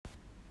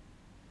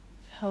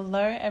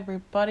Hello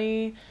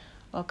everybody,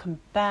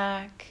 welcome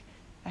back.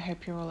 I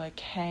hope you're all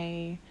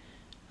okay.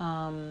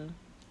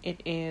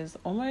 It is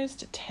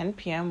almost 10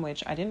 p.m,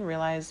 which I didn't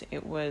realize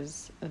it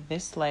was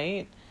this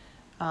late,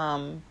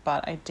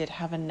 but I did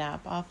have a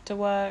nap after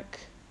work.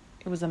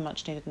 It was a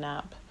much needed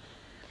nap.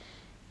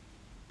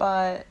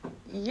 But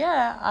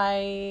yeah,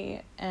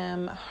 I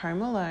am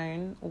home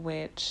alone,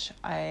 which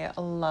I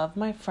love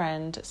my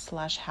friend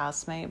 /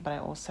 housemate, but I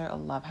also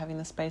love having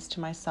the space to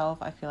myself.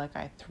 I feel like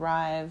I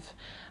thrive.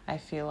 I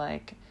feel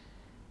like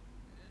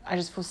I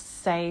just feel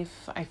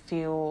safe. I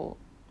feel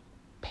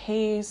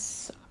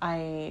peace.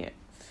 I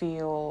just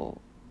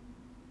feel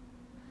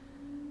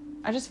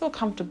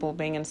comfortable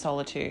being in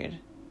solitude.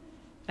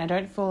 And I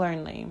don't feel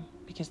lonely,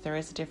 because there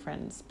is a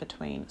difference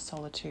between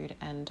solitude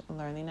and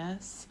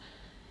loneliness.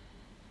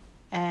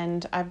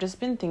 And I've just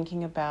been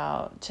thinking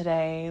about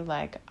today,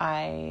 like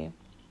I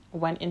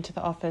went into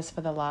the office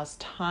for the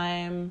last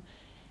time,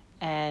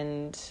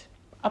 and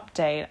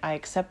update, I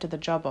accepted the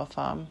job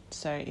offer.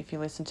 So if you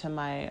listen to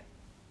my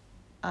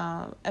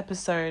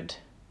episode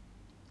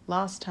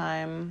last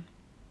time,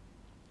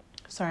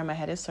 sorry, my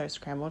head is so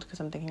scrambled because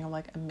I'm thinking of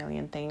like a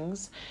million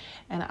things.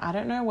 And I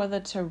don't know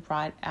whether to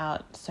write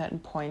out certain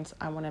points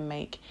I want to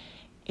make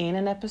in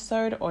an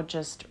episode or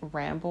just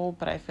ramble,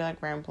 but I feel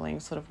like rambling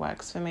sort of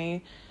works for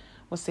me.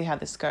 We'll see how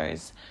this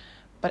goes.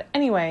 But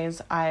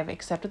anyways, I've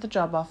accepted the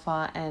job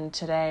offer, and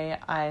today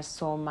I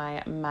saw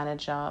my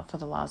manager for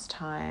the last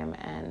time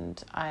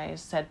and I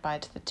said bye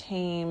to the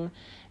team,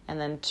 and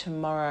then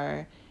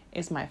tomorrow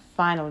is my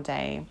final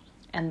day.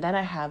 And then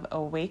I have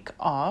a week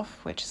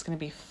off, which is going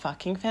to be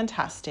fucking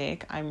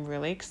fantastic. I'm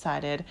really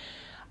excited.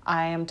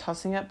 I am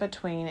tossing up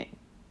between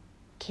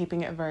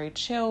keeping it very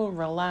chill,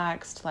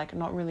 relaxed, like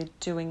not really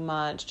doing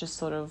much, just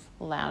sort of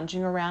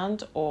lounging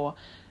around, or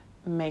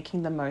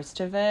making the most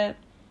of it,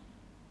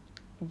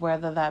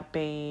 whether that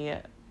be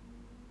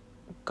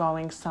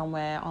going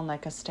somewhere on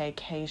like a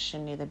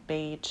staycation near the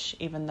beach,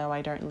 even though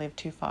I don't live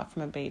too far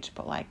from a beach,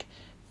 but like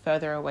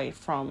further away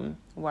from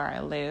where I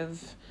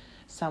live,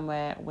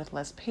 somewhere with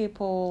less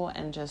people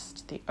and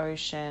just the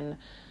ocean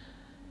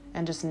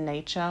and just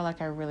nature.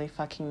 Like I really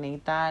fucking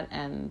need that,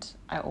 and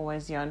I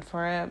always yearn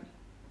for it.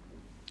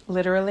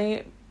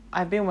 Literally,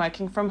 I've been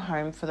working from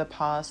home for the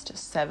past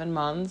 7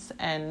 months,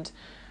 and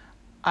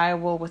I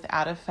will,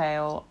 without a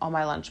fail, on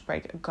my lunch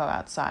break, go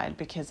outside,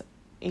 because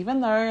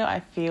even though I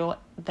feel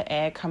the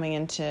air coming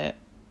into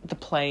the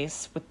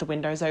place with the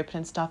windows open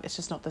and stuff, it's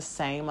just not the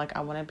same. Like,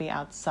 I want to be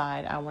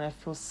outside. I want to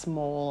feel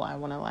small. I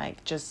want to,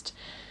 like, just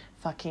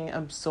fucking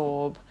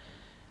absorb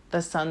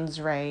the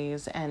sun's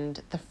rays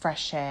and the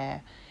fresh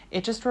air.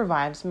 It just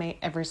revives me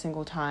every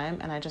single time,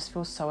 and I just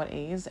feel so at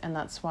ease, and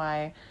that's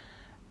why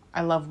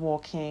I love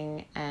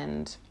walking.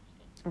 And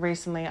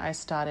recently I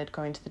started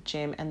going to the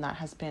gym, and that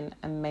has been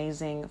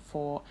amazing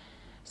for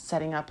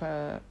setting up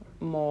a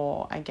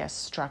more, I guess,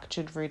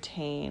 structured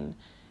routine.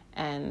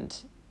 And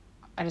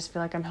I just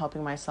feel like I'm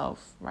helping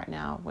myself right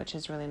now, which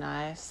is really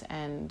nice.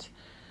 And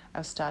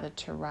I've started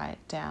to write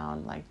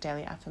down like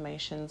daily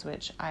affirmations,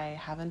 which I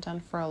haven't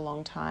done for a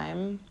long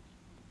time.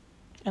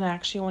 And I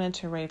actually wanted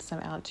to read some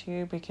out to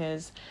you,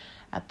 because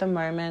at the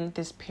moment,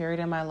 this period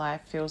in my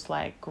life feels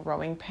like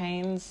growing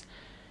pains.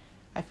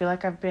 I feel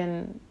like I've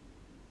been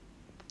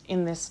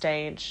in this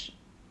stage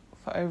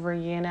for over a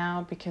year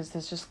now, because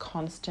there's just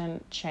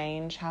constant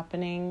change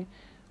happening,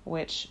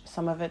 which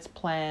some of it's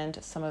planned,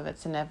 some of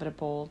it's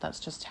inevitable.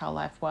 That's just how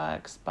life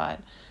works. But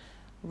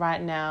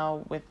right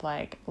now, with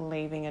like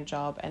leaving a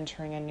job,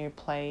 entering a new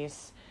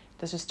place,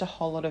 there's just a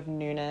whole lot of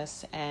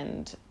newness,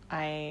 and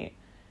I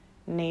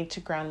need to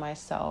ground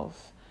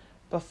myself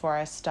before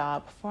I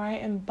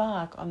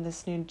embark on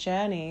this new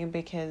journey,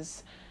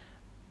 because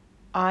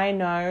I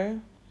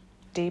know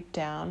deep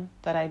down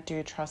that I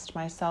do trust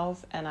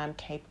myself, and I'm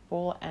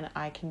capable, and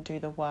I can do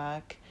the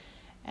work.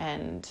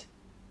 And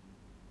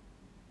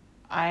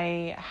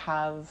I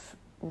have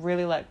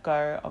really let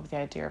go of the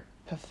idea of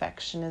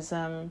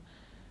perfectionism,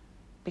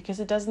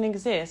 because it doesn't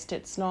exist.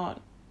 It's not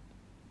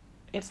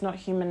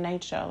human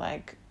nature.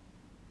 Like,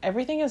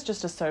 everything is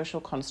just a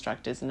social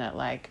construct, isn't it?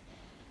 Like,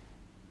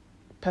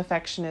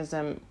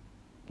 perfectionism,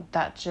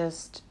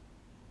 it's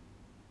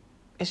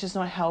just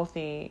not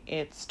healthy.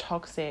 It's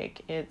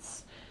toxic.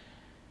 It's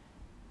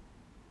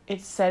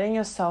setting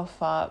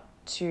yourself up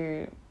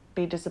to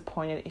be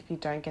disappointed if you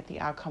don't get the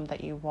outcome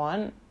that you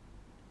want.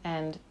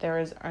 And there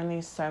is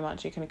only so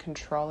much you can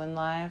control in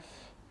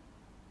life.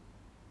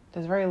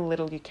 There's very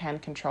little you can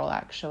control,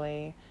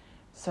 actually.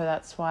 So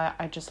that's why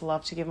I just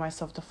love to give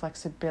myself the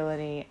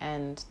flexibility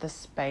and the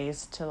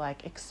space to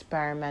like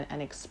experiment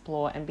and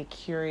explore and be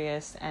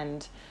curious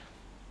and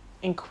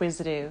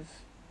inquisitive.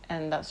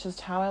 And that's just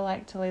how I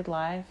like to lead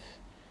life.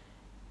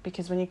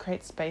 Because when you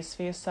create space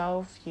for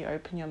yourself, you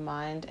open your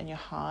mind and your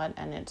heart,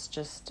 and it's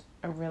just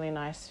a really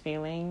nice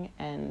feeling,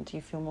 and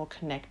you feel more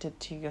connected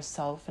to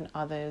yourself and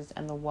others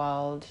and the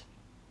world.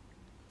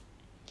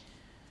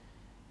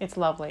 It's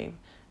lovely.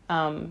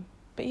 But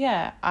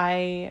yeah,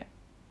 I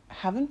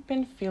haven't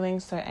been feeling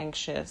so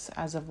anxious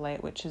as of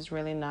late, which is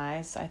really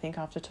nice. I think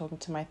after talking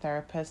to my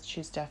therapist,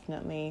 she's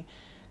definitely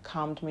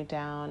calmed me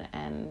down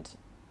and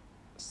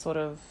sort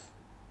of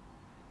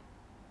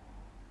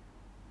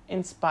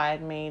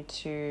inspired me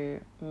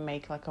to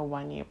make like a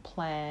 1-year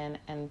plan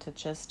and to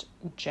just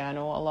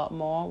journal a lot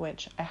more,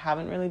 which I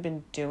haven't really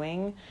been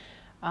doing.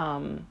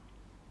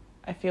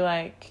 I feel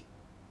like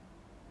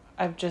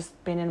I've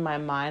just been in my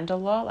mind a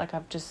lot. Like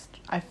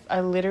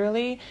I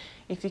literally,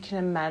 if you can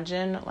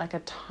imagine like a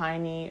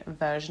tiny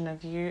version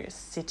of you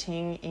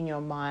sitting in your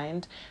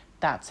mind,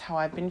 that's how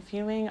I've been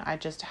feeling. I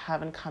just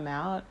haven't come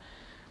out.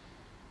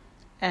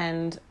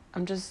 And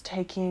I'm just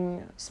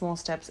taking small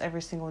steps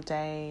every single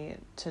day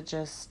to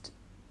just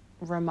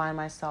remind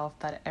myself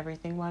that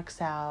everything works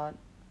out.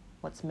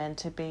 What's meant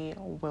to be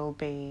will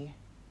be.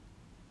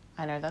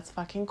 I know that's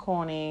fucking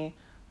corny,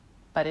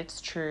 but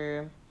it's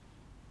true.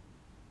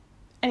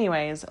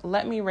 Anyways,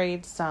 let me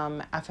read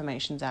some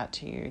affirmations out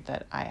to you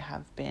that I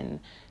have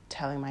been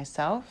telling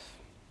myself.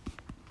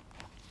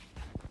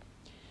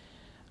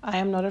 I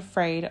am not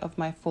afraid of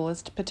my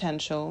fullest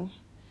potential.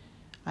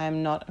 I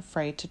am not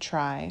afraid to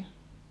try.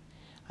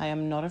 I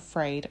am not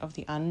afraid of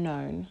the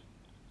unknown.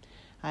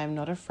 I am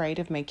not afraid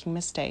of making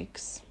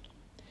mistakes.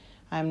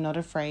 I am not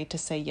afraid to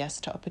say yes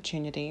to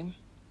opportunity.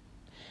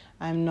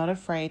 I am not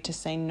afraid to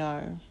say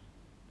no.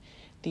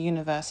 The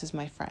universe is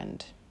my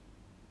friend.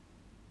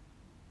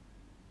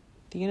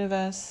 The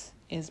universe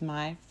is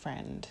my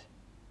friend.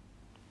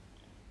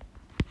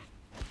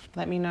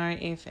 Let me know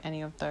if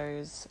any of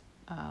those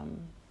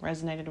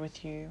resonated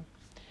with you.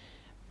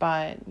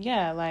 But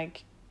yeah,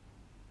 like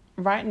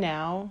right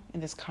now, in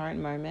this current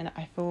moment,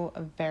 I feel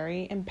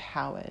very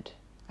empowered.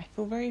 I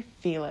feel very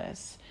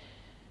fearless.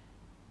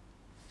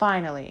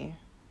 Finally.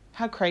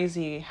 How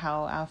crazy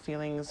how our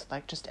feelings,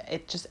 like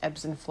it just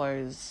ebbs and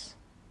flows.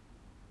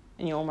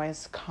 And you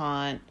almost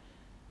can't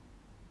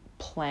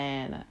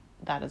plan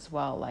that as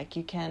well. Like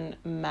you can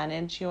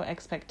manage your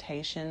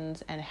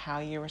expectations and how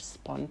you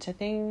respond to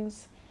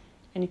things.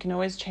 And you can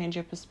always change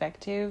your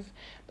perspective.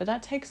 But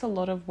that takes a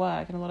lot of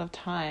work and a lot of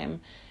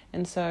time.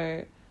 And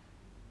so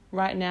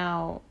right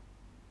now,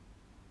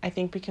 I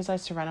think because I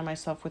surrounded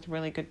myself with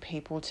really good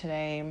people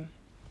today,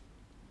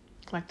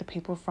 like the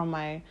people from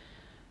my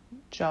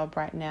job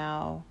right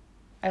now,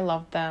 I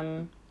love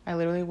them. I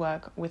literally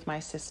work with my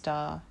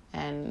sister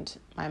and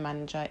my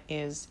manager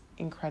is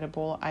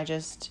incredible. I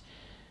just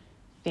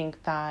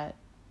think that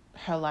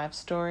her life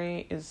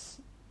story is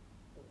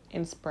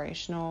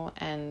inspirational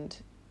and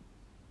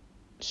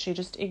she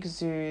just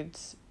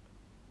exudes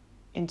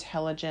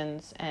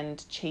intelligence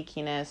and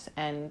cheekiness,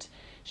 and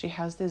she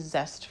has this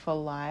zest for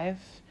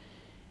life.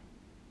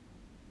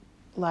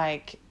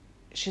 Like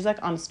she's like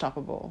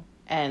unstoppable,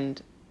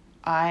 and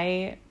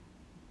I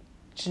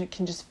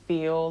can just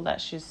feel that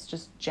she's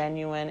just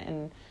genuine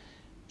and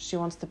she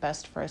wants the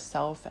best for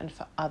herself and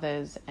for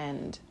others,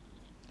 and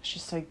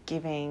she's so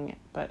giving,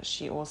 but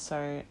she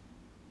also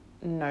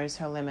knows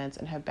her limits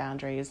and her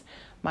boundaries.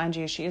 Mind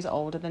you, she is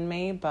older than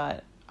me,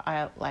 but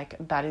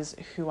that is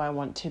who I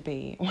want to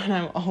be when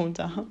I'm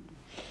older.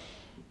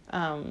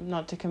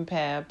 Not to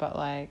compare, but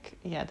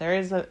yeah, there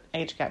is an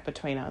age gap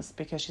between us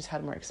because she's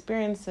had more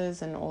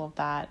experiences and all of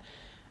that.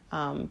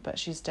 But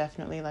she's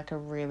definitely like a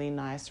really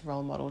nice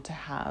role model to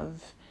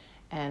have.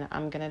 And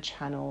I'm going to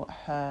channel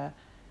her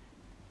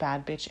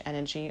bad bitch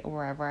energy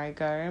wherever I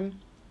go.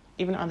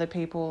 Even other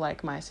people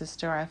like my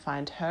sister, I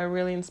find her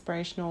really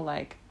inspirational.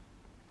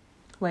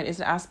 Wait, is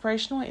it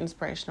aspirational or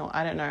inspirational?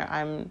 I don't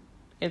know.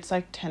 It's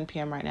like 10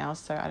 p.m. right now,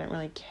 so I don't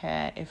really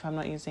care if I'm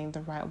not using the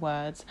right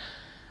words,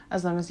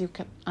 as long as you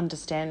can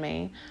understand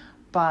me.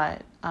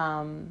 But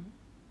I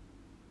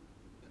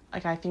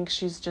think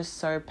she's just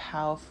so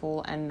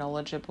powerful and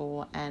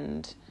knowledgeable,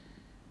 and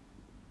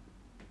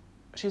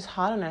she's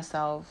hard on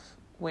herself,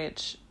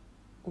 which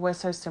we're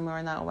so similar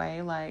in that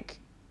way. Like,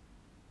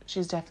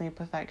 she's definitely a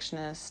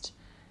perfectionist,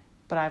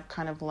 but I've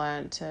kind of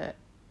learned to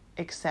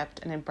accept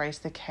and embrace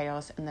the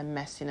chaos and the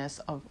messiness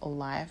of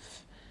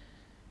life.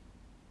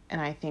 And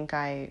I think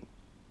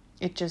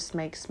it just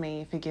makes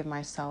me forgive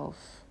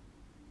myself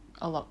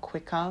a lot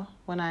quicker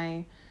when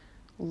I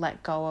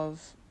let go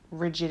of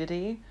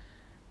rigidity,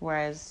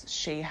 whereas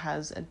she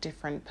has a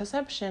different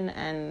perception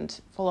and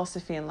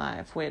philosophy in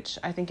life, which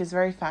I think is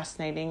very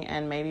fascinating.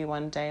 And maybe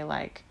one day,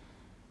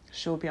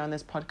 she'll be on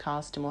this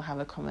podcast and we'll have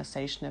a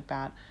conversation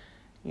about,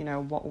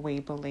 what we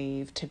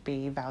believe to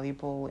be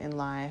valuable in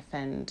life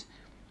and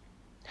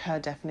her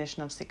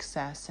definition of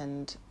success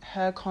and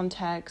her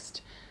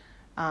context.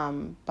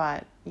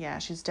 But yeah,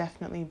 she's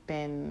definitely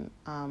been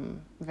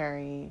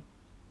very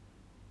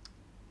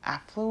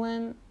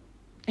affluent.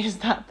 Is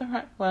that the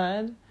right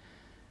word?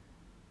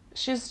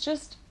 She's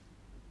just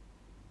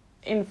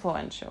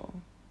influential.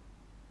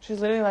 She's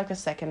literally like a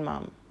second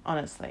mum,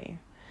 honestly.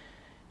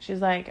 She's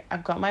like,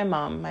 I've got my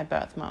mum, my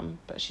birth mum,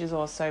 but she's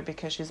also,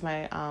 because she's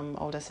my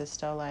older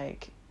sister,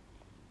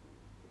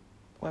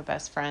 we're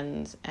best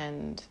friends,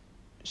 and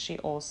she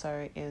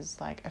also is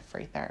like a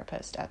free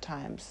therapist at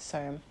times.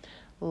 So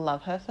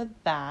love her for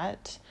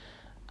that.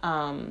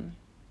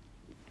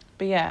 But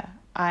But yeah,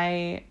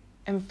 I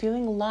am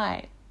feeling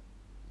light,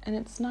 and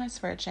it's nice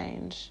for a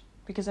change,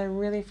 because I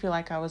really feel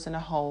like I was in a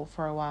hole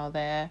for a while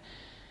there.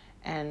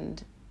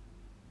 And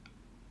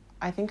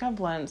I think I've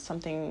learned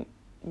something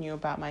new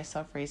about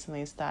myself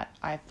recently, is that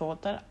I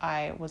thought that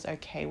I was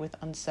okay with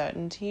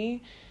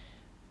uncertainty,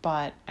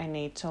 but I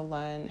need to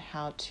learn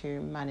how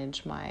to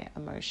manage my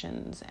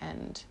emotions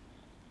and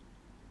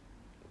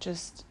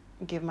just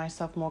give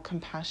myself more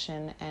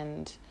compassion,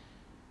 and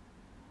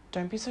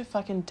don't be so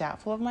fucking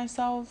doubtful of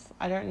myself.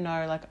 I don't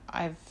know, like,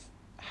 I've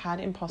had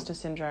imposter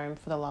syndrome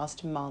for the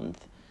last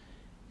month,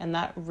 and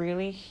that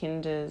really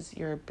hinders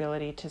your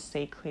ability to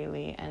see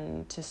clearly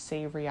and to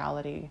see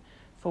reality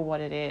for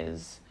what it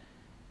is.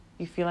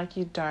 You feel like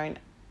you don't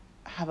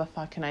have a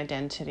fucking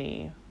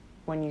identity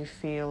when you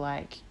feel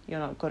like you're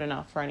not good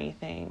enough for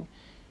anything.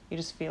 You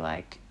just feel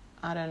like,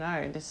 I don't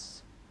know,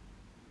 this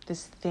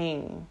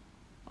thing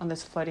on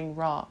this floating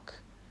rock,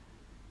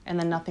 and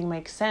then nothing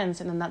makes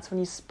sense, and then that's when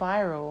you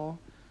spiral,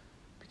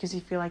 because you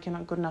feel like you're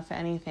not good enough for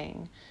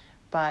anything.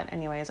 But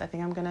anyways, I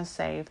think I'm gonna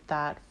save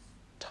that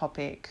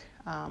topic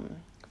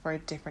for a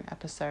different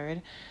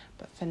episode.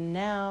 But for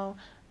now,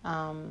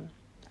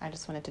 I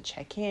just wanted to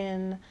check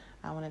in.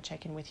 I want to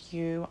check in with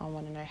you. I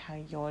want to know how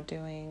you're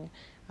doing.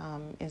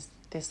 Is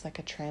this like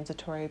a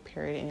transitory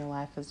period in your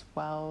life as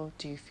well?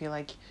 Do you feel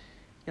like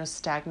you're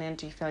stagnant?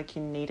 Do you feel like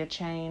you need a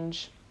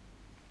change?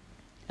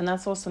 And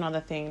that's also another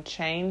thing.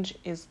 Change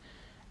is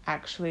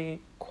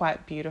actually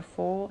quite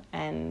beautiful,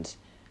 and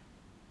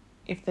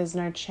if there's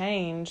no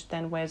change,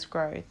 then where's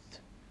growth?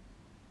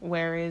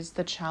 Where is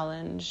the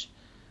challenge?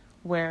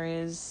 Where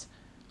is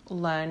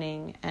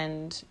learning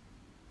and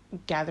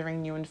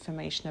gathering new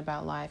information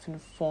about life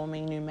and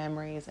forming new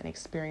memories and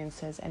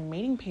experiences and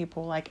meeting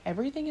people? Like,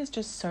 everything is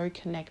just so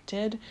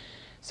connected.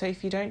 So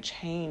if you don't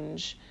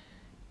change,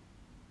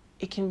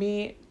 it can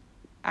be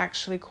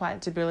actually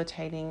quite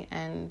debilitating,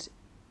 and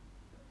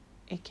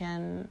it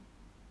can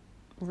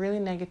really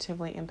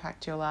negatively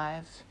impact your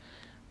life.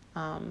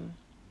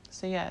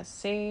 So yeah,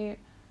 see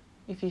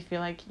if you feel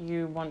like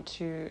you want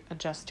to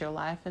adjust your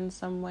life in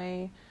some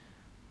way.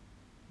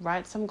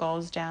 Write some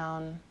goals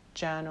down,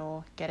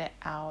 journal, get it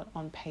out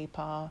on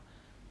paper,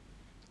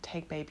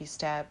 take baby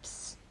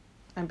steps.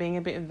 I'm being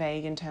a bit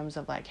vague in terms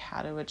of like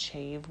how to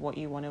achieve what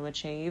you want to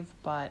achieve,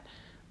 but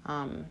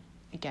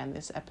again,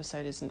 this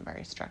episode isn't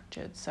very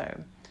structured.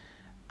 So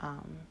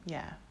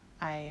yeah,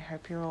 I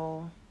hope you're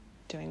all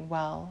doing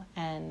well,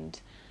 and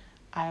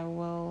I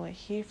will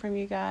hear from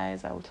you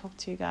guys. I will talk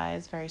to you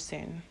guys very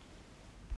soon.